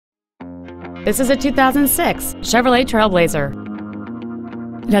This is a 2006 Chevrolet Trailblazer.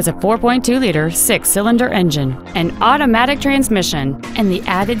 It has a 4.2-liter 6-cylinder engine, an automatic transmission, and the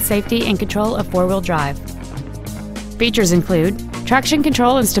added safety and control of 4-wheel drive. Features include traction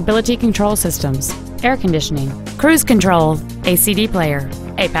control and stability control systems, air conditioning, cruise control, a CD player,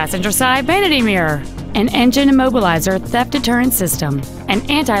 a passenger side vanity mirror, an engine immobilizer theft deterrent system, an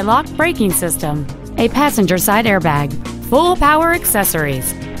anti-lock braking system, a passenger side airbag, full power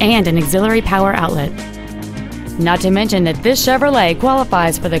accessories, and an auxiliary power outlet. Not to mention that this Chevrolet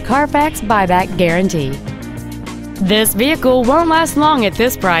qualifies for the Carfax buyback guarantee. This vehicle won't last long at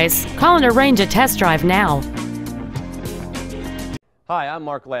this price. Call and arrange a test drive now. Hi, I'm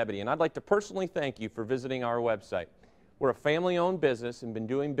Mark Labadie, and I'd like to personally thank you for visiting our website. We're a family-owned business and been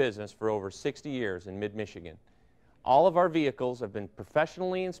doing business for over 60 years in mid-Michigan. All of our vehicles have been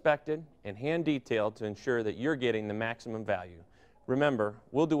professionally inspected and hand-detailed to ensure that you're getting the maximum value. Remember,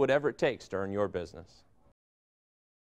 we'll do whatever it takes to earn your business.